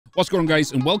What's going on,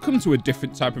 guys, and welcome to a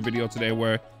different type of video today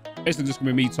where basically just going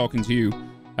to be me talking to you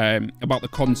about the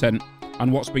content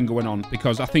and what's been going on,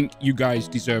 because I think you guys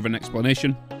deserve an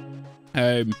explanation.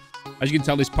 As you can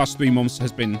tell, this past 3 months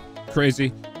has been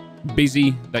crazy,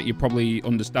 busy, that you probably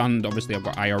understand. Obviously, I've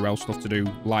got IRL stuff to do,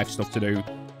 live stuff to do.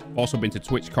 Also been to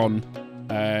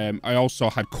TwitchCon. I also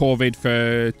had COVID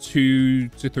for 2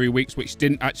 to 3 weeks, which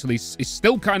didn't actually, it's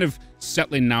still kind of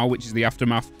settling now, which is the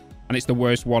aftermath, and it's the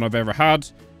worst one I've ever had.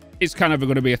 It's kind of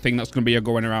going to be a thing that's going to be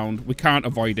going around. We can't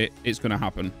avoid it. It's going to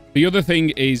happen. The other thing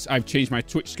is I've changed my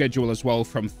Twitch schedule as well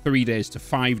from 3 days to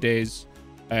 5 days.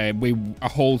 A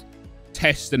whole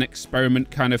test and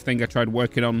experiment kind of thing I tried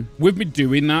working on. With me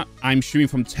doing that, I'm streaming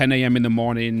from 10 a.m. in the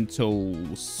morning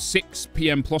till 6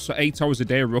 p.m. plus, or 8 hours a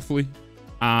day roughly.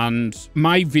 And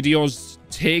my videos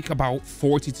take about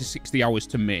 40 to 60 hours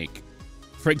to make.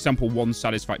 For example, one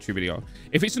satisfactory video.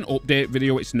 If it's an update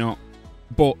video, it's not.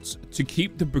 But to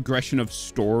keep the progression of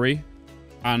story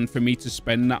and for me to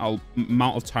spend that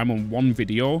amount of time on one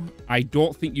video, I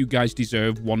don't think you guys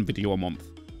deserve one video a month.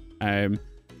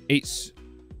 It's,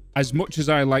 as much as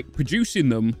I like producing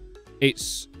them,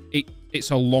 it's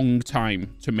a long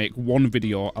time to make one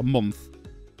video a month,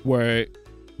 where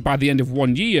by the end of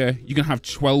 1 year, you're going to have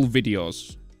 12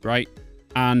 videos, right?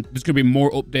 And there's going to be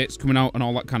more updates coming out and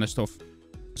all that kind of stuff.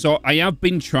 So I have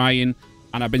been trying,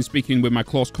 and I've been speaking with my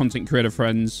close content creator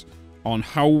friends on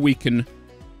how we can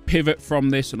pivot from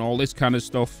this and all this kind of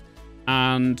stuff.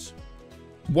 And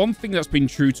one thing that's been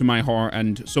true to my heart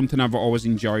and something I've always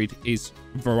enjoyed is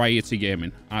variety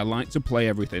gaming. I like to play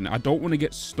everything. I don't want to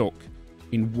get stuck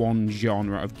in one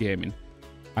genre of gaming.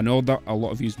 I know that a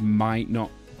lot of you might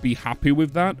not be happy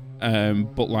with that,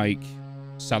 but like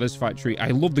Satisfactory, I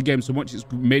love the game so much. It's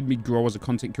made me grow as a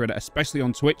content creator, especially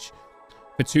on Twitch.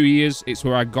 For 2 years, it's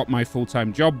where I got my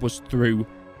full-time job, was through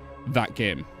that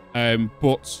game.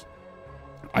 But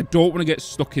I don't want to get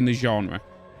stuck in the genre,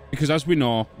 because as we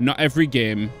know, not every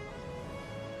game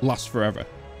lasts forever.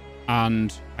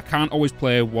 And I can't always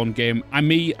play one game.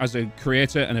 Me, as a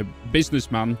creator and a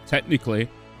businessman, technically,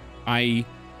 I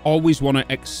always want to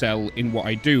excel in what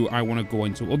I do. I want to go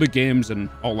into other games and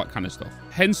all that kind of stuff.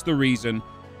 Hence the reason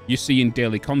you're seeing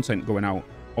daily content going out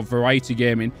of variety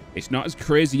gaming. It's not as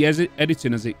crazy as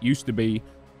editing as it used to be,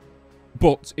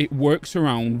 but it works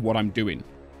around what I'm doing.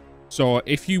 So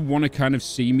if you want to kind of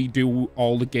see me do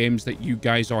all the games that you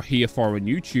guys are here for on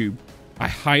YouTube, I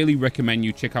highly recommend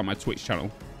you check out my Twitch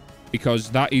channel, because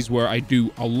that is where I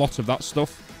do a lot of that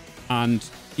stuff. And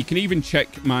you can even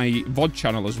check my VOD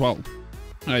channel as well.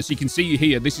 So you can see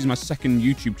here, this is my second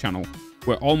YouTube channel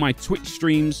where all my Twitch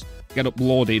streams get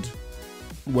uploaded,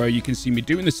 where you can see me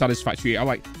doing the Satisfactory.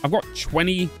 I've got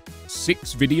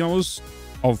 26 videos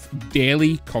of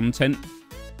daily content,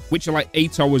 which are like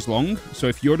 8 hours long. So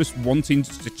if you're just wanting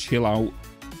to chill out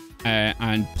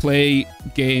and play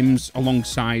games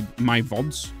alongside my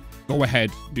VODs, go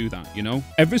ahead, do that, you know?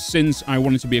 Ever since I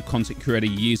wanted to be a content creator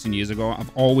years and years ago,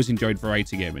 I've always enjoyed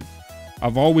variety gaming.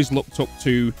 I've always looked up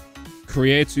to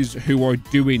creators who are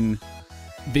doing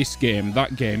this game,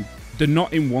 that game. They're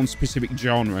not in one specific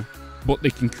genre, but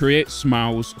they can create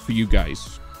smiles for you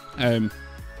guys.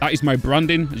 That is my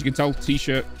branding. As you can tell,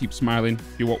 t-shirt, keep smiling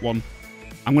if you want one.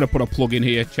 I'm going to put a plug in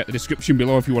here. Check the description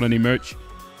below if you want any merch.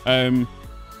 And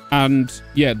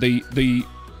yeah, the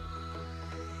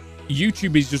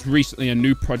YouTube is just recently a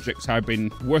new project I've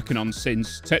been working on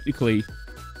since technically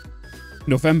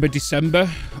November, December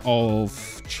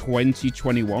of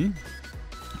 2021.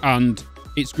 And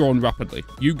it's grown rapidly.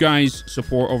 You guys'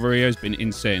 support over here has been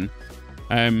insane.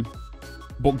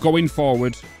 But going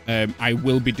forward, I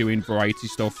will be doing variety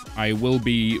stuff. I will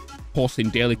be posting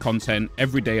daily content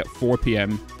every day at 4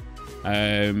 p.m.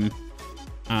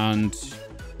 And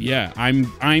yeah,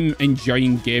 I'm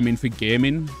enjoying gaming for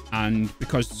gaming, and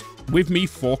because with me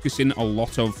focusing a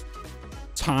lot of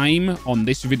time on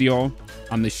this video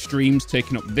and the streams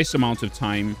taking up this amount of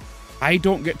time, I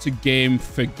don't get to game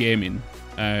for gaming.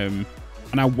 And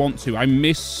I want to. I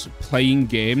miss playing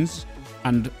games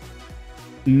and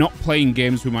not playing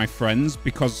games with my friends,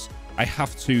 because I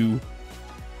have to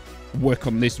work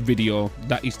on this video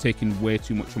that is taking way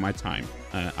too much of my time.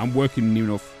 I'm working near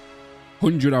enough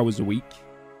 100 hours a week.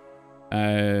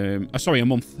 Sorry, a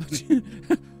month.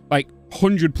 Like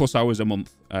 100 plus hours a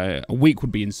month. A week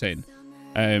would be insane.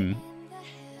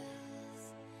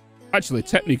 Actually,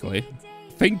 technically,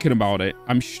 thinking about it,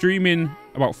 I'm streaming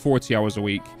about 40 hours a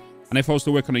week. And if I was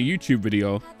to work on a YouTube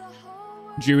video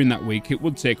during that week, it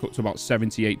would take up to about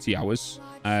 70, 80 hours.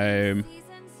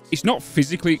 It's not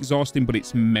physically exhausting, but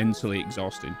it's mentally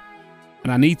exhausting.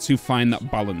 And I need to find that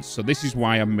balance. So this is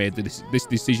why I made this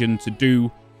decision to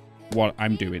do what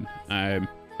I'm doing. I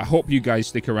hope you guys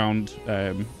stick around.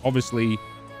 Obviously,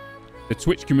 the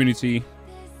Twitch community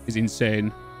is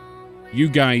insane. You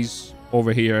guys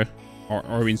over here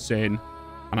are insane.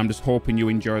 And I'm just hoping you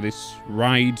enjoy this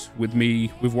ride with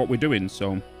me, with what we're doing.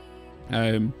 So,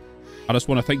 I just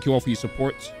want to thank you all for your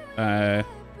support.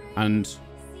 And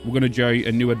we're going to enjoy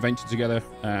a new adventure together.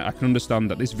 I can understand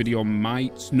that this video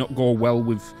might not go well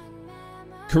with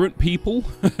current people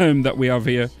that we have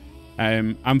here.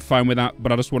 I'm fine with that,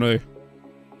 but I just want to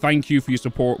thank you for your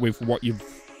support with what you've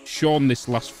shown this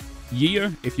last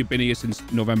year, if you've been here since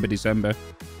November, December.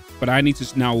 But I need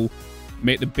to now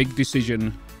make the big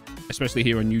decision, especially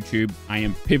here on YouTube. I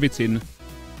am pivoting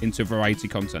into variety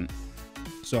content.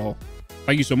 So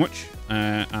thank you so much.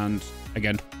 And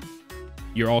again,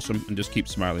 you're awesome, and just keep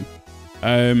smiling.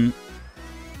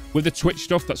 With the Twitch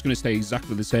stuff, that's going to stay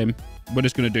exactly the same. We're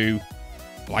just going to do,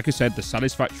 like I said, the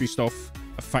satisfactory stuff,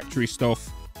 factory stuff,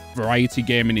 variety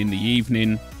gaming in the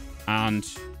evening, and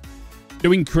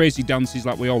doing crazy dances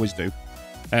like we always do.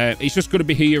 It's just going to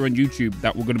be here on YouTube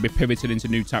that we're going to be pivoting into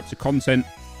new types of content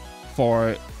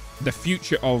for the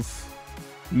future of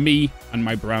me and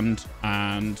my brand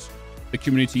and the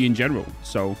community in general.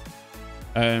 So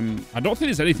I don't think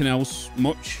there's anything else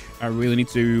much I really need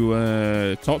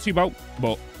to talk to you about,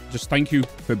 but just thank you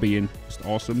for being just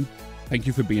awesome. Thank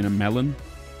you for being a melon.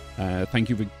 Thank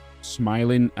you for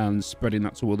smiling and spreading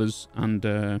that to others.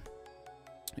 And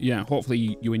yeah,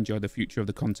 hopefully you enjoy the future of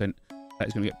the content that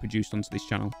is going to get produced onto this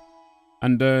channel.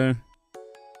 And it's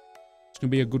going to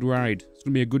be a good ride. It's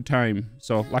going to be a good time.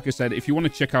 So, like I said, if you want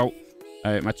to check out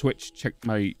my Twitch, check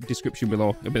my description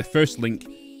below. It'll be the first link.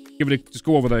 Just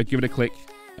go over there, give it a click,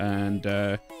 and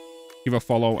give a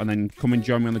follow, and then come and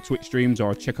join me on the Twitch streams,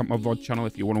 or check out my VOD channel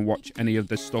if you want to watch any of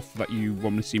the stuff that you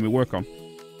want to see me work on.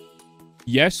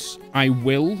 Yes, I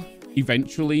will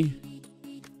eventually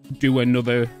do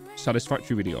another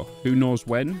satisfactory video. Who knows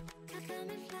when?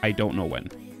 I don't know when.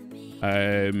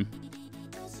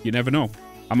 You never know.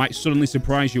 I might suddenly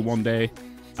surprise you one day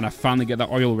and I finally get that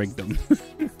oil rig done.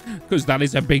 Because that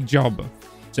is a big job.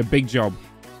 It's a big job.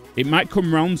 It might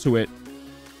come round to it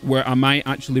where I might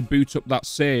actually boot up that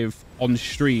save on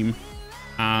stream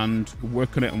and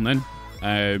work on it on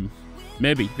then.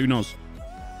 Maybe. Who knows?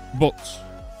 But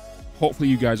hopefully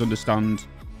you guys understand,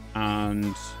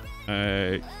 and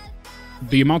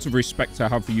the amount of respect I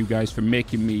have for you guys for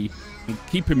making me and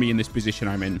keeping me in this position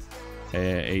I'm in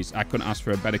is, I couldn't ask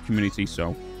for a better community.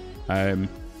 So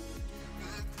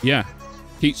yeah,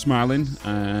 keep smiling.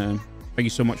 Thank you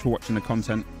so much for watching the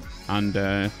content, and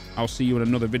I'll see you in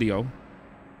another video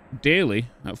daily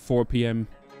at 4 PM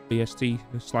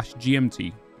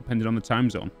BST/GMT, depending on the time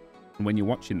zone and when you're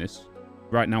watching this.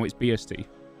 Right now it's BST.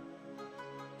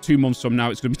 2 months from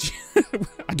now it's going to be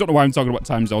I don't know why I'm talking about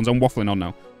time zones. I'm waffling on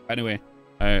now. Anyway,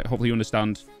 hopefully you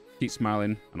understand. Keep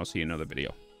smiling, and I'll see you in another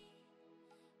video.